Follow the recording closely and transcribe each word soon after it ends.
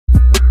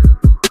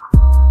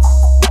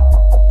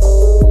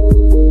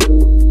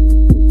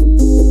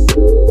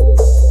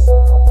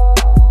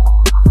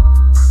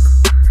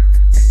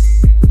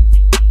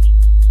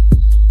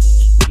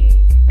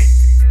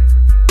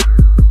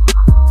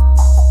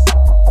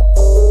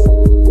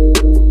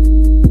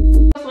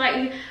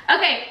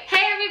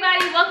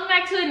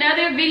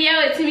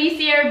video. It's me,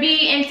 Ciera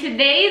B, and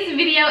today's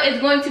video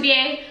is going to be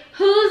a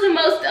who's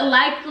most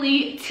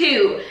likely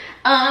to.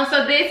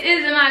 So this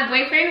is my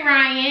boyfriend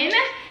Ryan,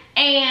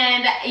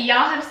 and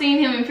y'all have seen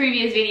him in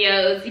previous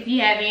videos. If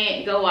you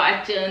haven't, go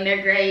watch them,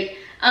 they're great.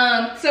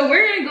 So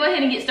we're gonna go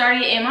ahead and get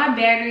started, and my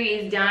battery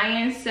is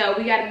dying, so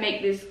we gotta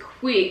make this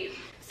quick.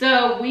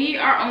 So we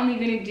are only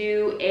gonna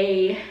do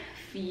a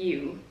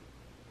few.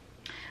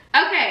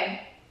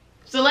 Okay,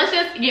 so let's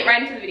just get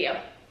right into the video.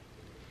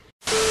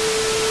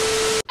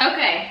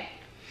 Okay,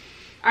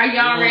 are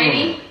y'all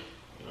ready?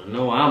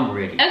 No, I'm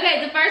ready.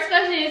 Okay, the first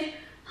question is,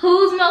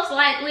 who's most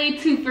likely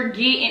to forget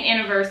an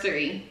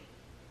anniversary?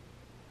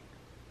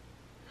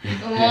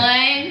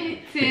 1,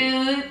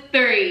 2,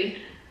 3.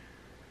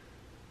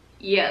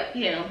 Yep,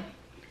 him.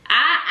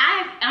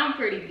 I'm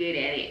pretty good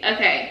at it.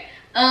 Okay.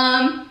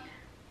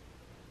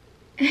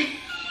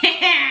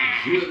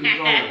 You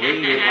gonna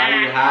read it while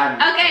you're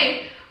hiding.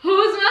 Okay,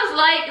 who's most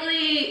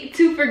likely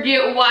to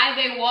forget why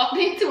they walked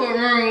into a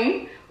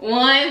room?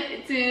 1,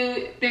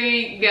 2,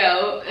 3,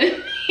 go. I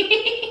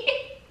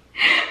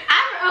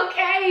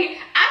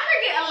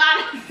forget a lot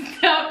of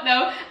stuff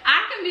though. I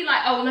can be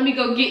like, oh, let me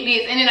go get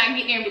this, and then I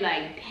get there and be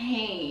like,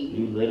 dang.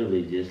 You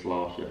literally just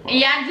lost your phone.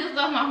 Yeah, I just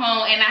lost my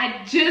phone, and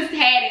I just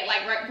had it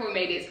like right before we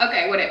made this.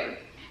 Okay, whatever.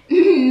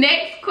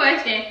 Next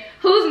question.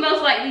 Who's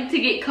most likely to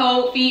get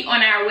cold feet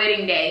on our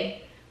wedding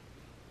day?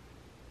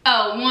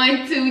 Oh,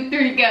 1, 2,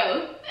 3,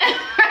 go. Ryan,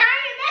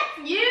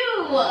 that's you.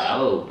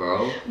 Oh,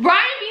 bro.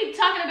 Ryan be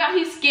talking about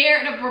he's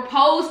scared to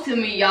propose to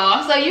me,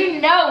 y'all. So you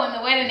know when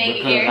the wedding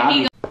day get here,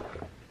 he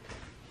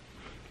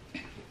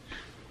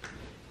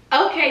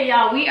Okay,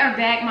 y'all, we are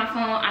back. My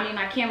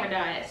camera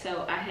died,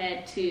 so I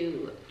had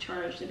to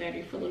charge the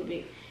battery for a little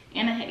bit,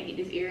 and I had to get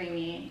this earring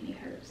in, and it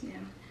hurts now.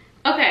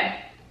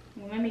 Okay,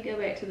 well, let me go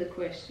back to the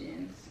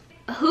questions.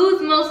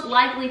 Who's most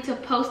likely to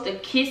post a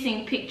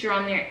kissing picture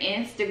on their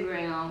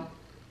Instagram?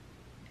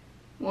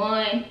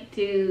 1,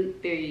 2,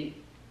 3.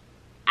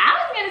 I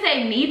was gonna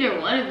say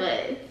neither one of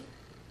us.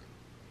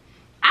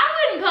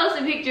 I wouldn't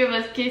post a picture of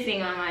us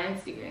kissing on my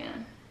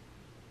Instagram.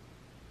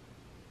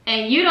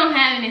 And you don't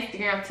have an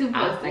Instagram to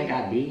post. I think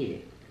I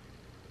did.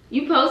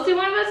 You posted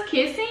one of us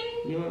kissing?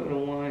 You remember the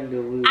one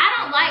that we... I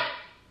don't like,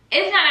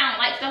 it's not I don't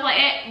like stuff like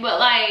that, but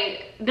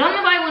like, don't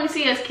nobody want to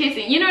see us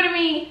kissing, you know what I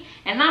mean?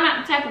 And I'm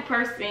not the type of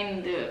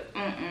person to,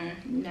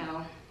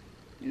 no,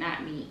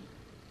 not me.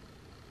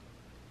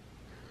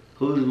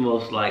 Who's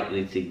most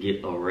likely to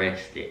get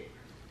arrested?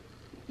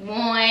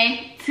 1,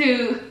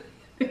 2,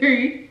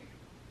 3.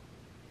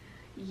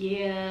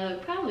 Yeah,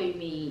 probably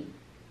me.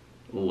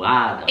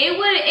 Why though?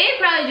 It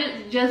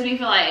probably just be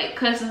for like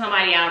cussing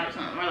somebody out or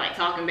something, or like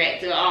talking back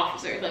to the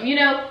officer or something, you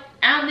know?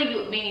 I don't think it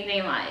would be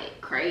anything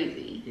like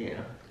crazy.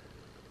 Yeah.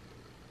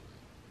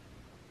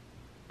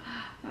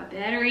 My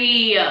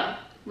battery.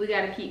 We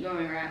gotta keep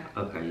going, right?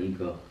 Okay, you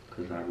go,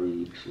 cause I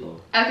read slow.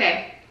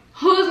 Okay.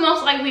 Who's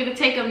most likely to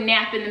take a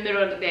nap in the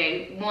middle of the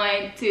day?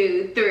 1,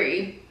 2,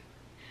 3.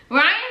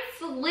 Ryan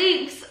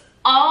sleeps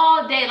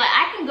all day. Like,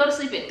 I can go to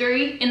sleep at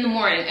 3 in the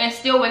morning and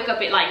still wake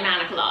up at like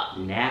 9 o'clock.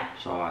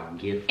 Naps are a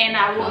gift. And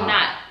I will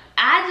not.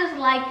 I just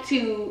like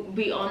to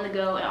be on the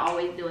go and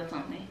always doing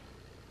something.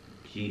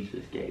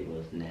 Jesus gave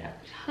us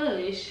naps.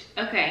 Hush.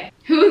 Okay.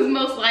 Who's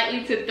most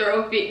likely to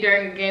throw a fit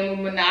during a game of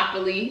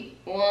Monopoly?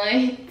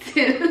 1,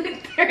 2,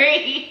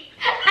 3.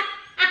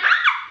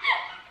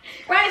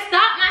 Right,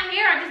 stop my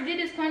hair. I just did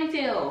this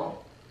ponytail.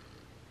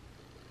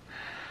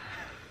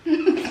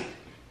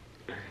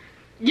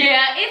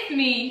 Yeah, it's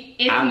me.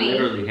 It's me. I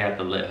literally have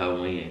to let her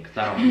win because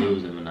I don't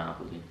lose in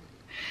Monopoly.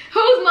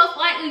 Who's most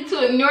likely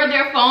to ignore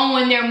their phone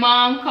when their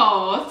mom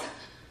calls?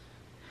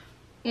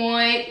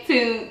 1,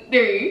 2,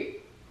 3.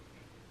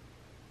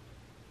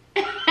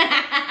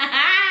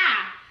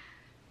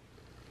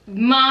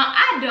 Mom,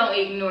 I don't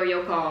ignore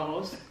your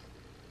calls.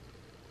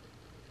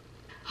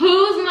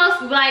 Who's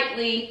most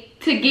likely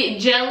to get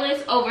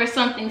jealous over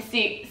something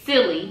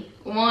silly?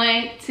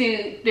 1,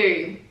 2,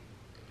 3.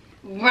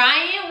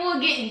 Ryan will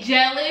get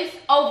jealous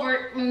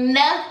over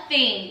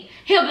nothing.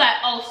 He'll be like,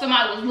 oh,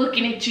 somebody was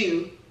looking at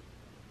you.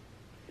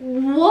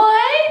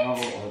 What?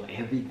 Oh,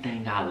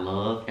 everything I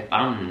love. If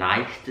I'm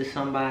nice to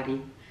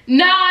somebody.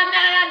 No,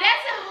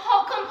 that's a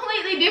whole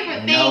completely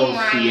different thing, no,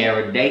 Ryan.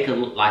 Ciera, they could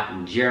look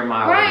like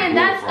Jeremiah. Ryan,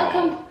 that's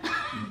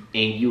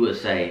and you would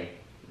say,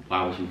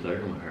 why was you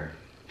flirting with her?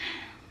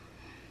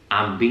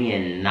 I'm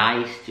being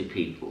nice to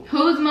people.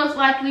 Who's most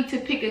likely to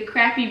pick a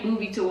crappy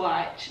movie to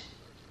watch?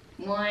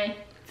 1,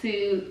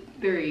 2,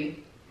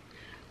 3.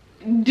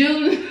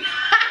 Do not.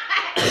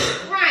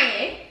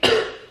 Ryan.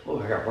 Oh,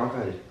 I got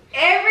bronchitis.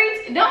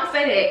 Don't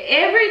say that.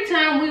 Every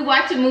time we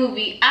watch a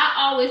movie, I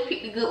always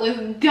pick the good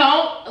ones.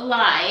 Don't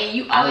lie. And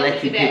you always I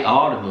let you pick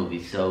all the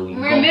movies, so you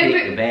gonna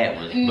pick the bad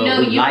ones. But no,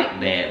 we like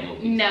bad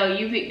movies. No,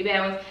 you picked the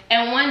bad ones.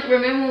 And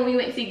remember when we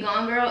went to see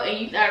Gone Girl and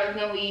you thought it was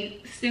gonna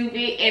be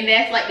stupid, and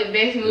that's like the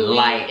best movie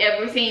you've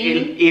ever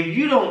seen? If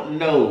you don't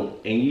know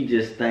and you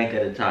just think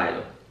of the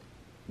title,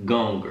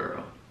 Gone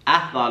Girl,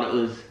 I thought it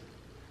was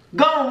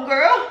Gone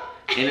Girl,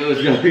 and it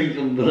was gonna be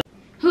some.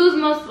 Who's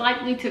most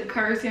likely to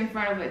curse in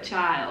front of a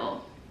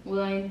child?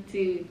 1,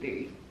 2,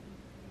 3.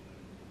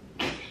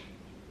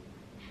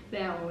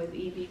 That one was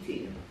easy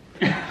too.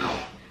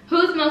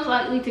 Who's most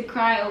likely to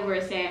cry over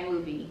a sad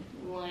movie?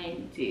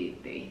 1, 2,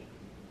 3.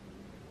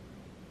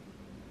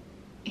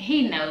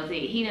 He knows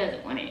it. He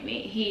doesn't want to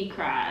admit. He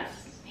cries.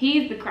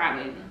 He's the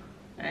crybaby.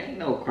 I ain't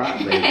no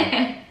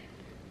crybaby.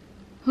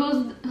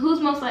 Who's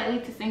most likely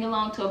to sing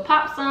along to a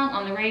pop song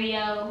on the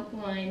radio?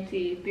 1,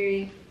 2,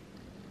 3.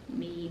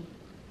 Me.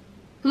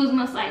 Who's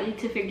most likely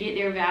to forget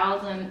their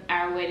vows on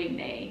our wedding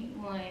day?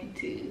 1,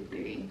 2,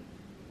 3.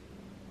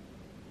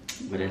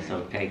 But it's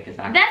okay, cause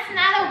I. That's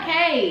not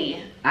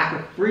okay. I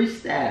can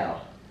freestyle.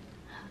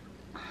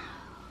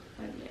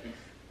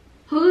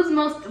 Who's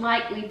most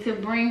likely to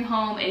bring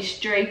home a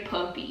stray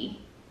puppy?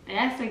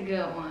 That's a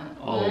good one.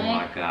 Oh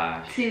my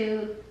gosh.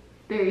 2,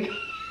 3.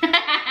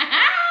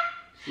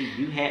 See,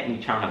 you had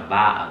me trying to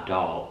buy a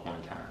dog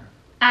one time.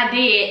 I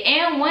did,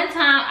 and one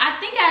time I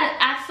think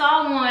I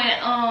saw one.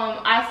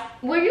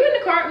 Were you in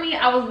the car with me?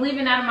 I was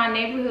leaving out of my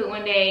neighborhood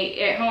one day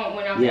at home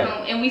when I was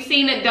home, and we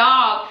seen a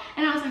dog,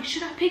 and I was like,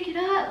 should I pick it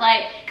up?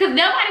 Like, cause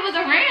nobody was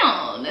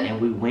around. And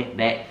we went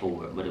back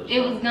for it, but it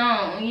was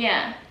gone.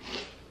 Yeah,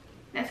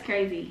 that's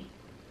crazy.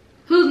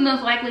 Who's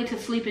most likely to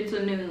sleep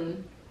until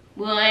noon?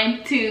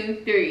 1,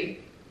 2, 3.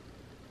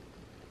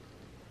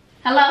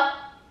 Hello?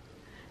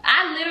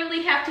 I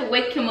literally have to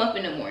wake him up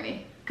in the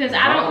morning. Cause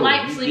I don't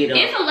like sleep.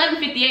 It's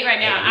 11:58 right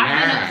now.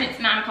 I've been up since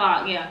 9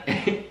 o'clock, yeah.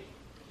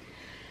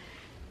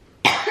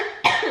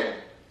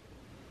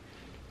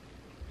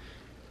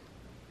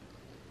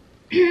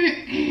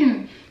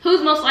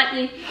 Who's most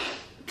likely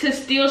to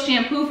steal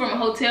shampoo from a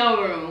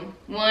hotel room?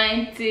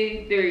 1,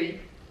 2, 3.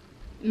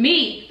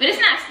 Me, but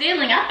it's not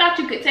stealing. I thought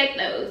you could take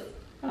those.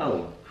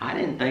 Oh, I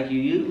didn't think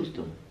you used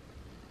them.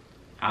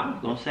 I was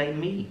gonna say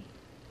me.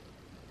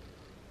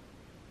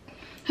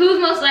 Who's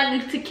most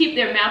likely to keep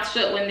their mouth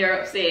shut when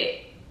they're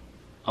upset?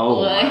 Oh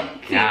 1, my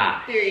 2,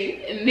 God.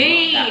 3.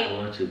 Me. That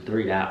 1, 2,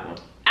 3. That one.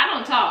 I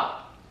don't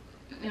talk.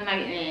 I'm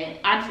like,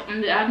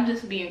 I'm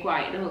just being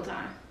quiet the whole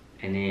time.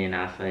 And then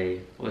I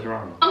say, what's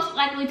wrong? Most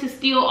likely to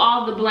steal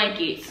all the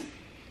blankets.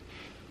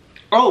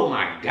 Oh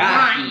my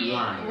gosh, Ryan. you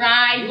lying.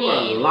 Ryan. You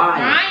are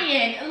lying.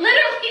 Ryan.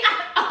 Literally,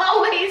 I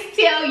always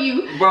tell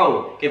you.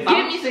 Bro, if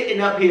I'm sitting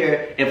up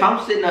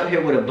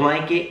here with a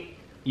blanket,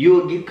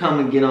 you'll come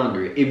and get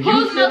under it. If you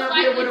Who's sit most up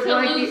here likely with a to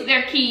blanket, lose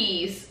their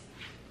keys?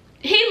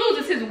 He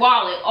loses his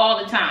wallet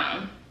all the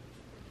time.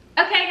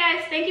 Okay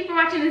guys, thank you for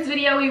watching this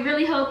video. We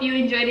really hope you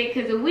enjoyed it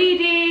because we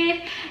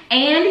did.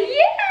 And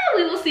yeah,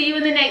 we will see you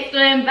in the next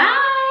one.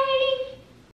 Bye.